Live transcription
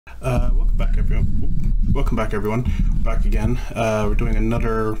Welcome back, everyone. Back again. We're doing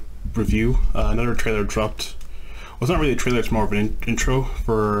another review. Another trailer dropped. Well, it's not really a trailer. It's more of an intro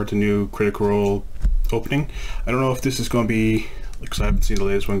for the new Critical Role opening. I don't know if this is going to be, because I haven't seen the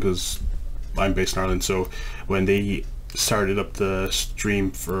latest one because I'm based in Ireland. So when they started up the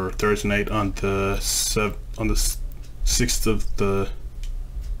stream for Thursday night on the 6th of the.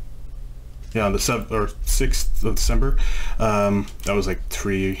 Yeah, on the 7th or 6th of December, that was like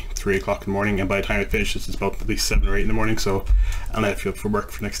 3 o'clock in the morning, and by the time I finished this, it's about at least 7 or 8 in the morning. So, and I had to be up for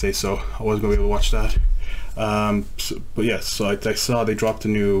work for the next day, so I wasn't gonna be able to watch that. But yeah, so I saw they dropped a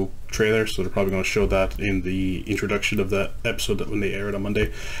new trailer, so they're probably gonna show that in the introduction of that episode that when they aired on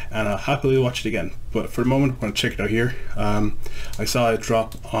Monday, and I'll happily watch it again. But for the moment, I'm gonna check it out here. I saw it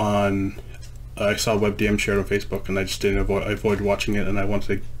drop on. I saw WebDM shared on Facebook, and I just didn't avoid watching it, and I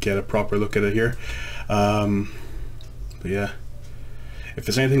wanted to get a proper look at it here. But yeah, if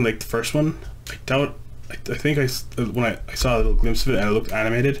it's anything like the first one, I doubt. I think when I saw a little glimpse of it and it looked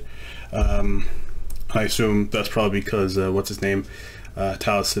animated, I assume that's probably because what's his name,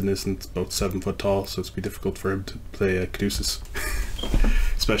 Taliesin isn't about 7 foot tall, so it's be difficult for him to play Caduceus,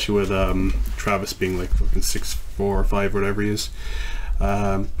 especially with Travis being like fucking 6'4" or 5", whatever he is.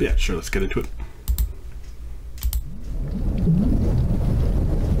 But yeah, sure, let's get into it.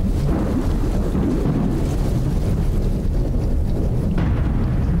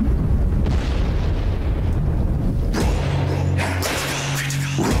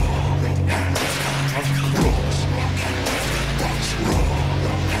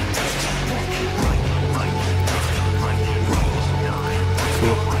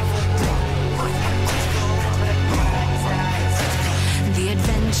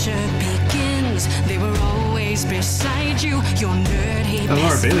 Begins. They were always beside you, your nerdy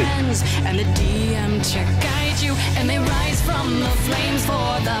best friends, and the DM to guide you, and they rise from the flames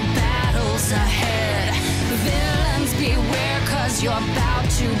for the battles ahead. Villains beware, 'cause you're about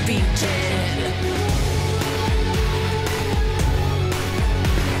to be dead.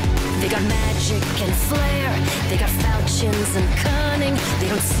 They got magic and flair, they got falchions and cunning. They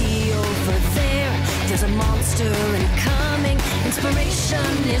don't see over there, there's a monster incoming.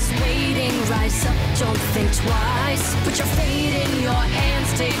 Inspiration is waiting, rise up, don't think twice. Put your fate in your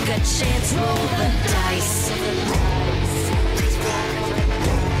hands, take a chance, roll the dice.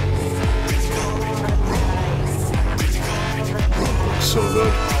 So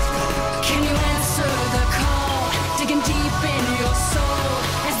good. Can you answer the call? Digging deep in your soul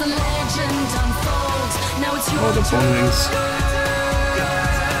as the legend unfolds. Now it's your the bombings.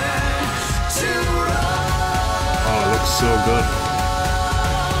 Oh, it looks so good.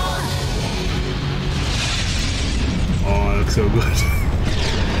 Oh, it looks so good.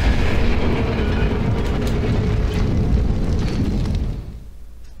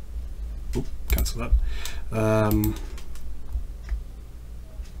 Oop, cancel that.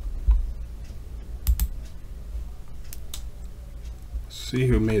 See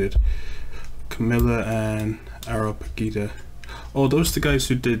who made it. Camilla and Arapagita. Oh, those are the guys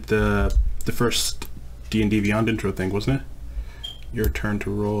who did the first D&D Beyond intro thing, wasn't it? Your Turn to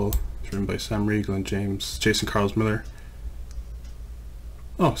Roll. It's written by Sam Riegel and Jason Carls Miller.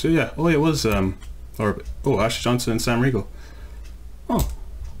 Oh, so yeah. Oh, it was Ashley Johnson and Sam Riegel. Oh,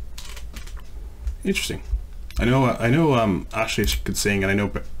 interesting. I know Ashley could sing, and I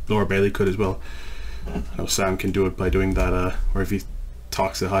know Laura Bailey could as well. I know Sam can do it by doing that, where if he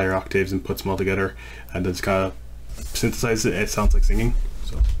talks at higher octaves and puts them all together and then just kind of synthesizes it, it sounds like singing.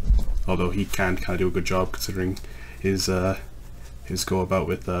 So, although he can kind of do a good job considering his go about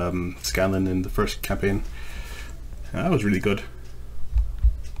with Scanlan in the first campaign. That was really good.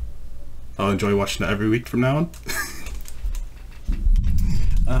 I'll enjoy watching that every week from now on.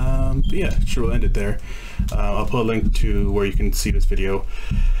 But yeah, sure, we'll end it there. I'll put a link to where you can see this video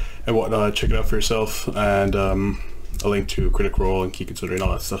and whatnot. Check it out for yourself, and a link to Critical Role and Key Considering,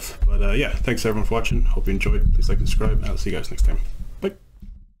 all that stuff. But yeah, thanks everyone for watching. Hope you enjoyed. Please like and subscribe, and I'll see you guys next time.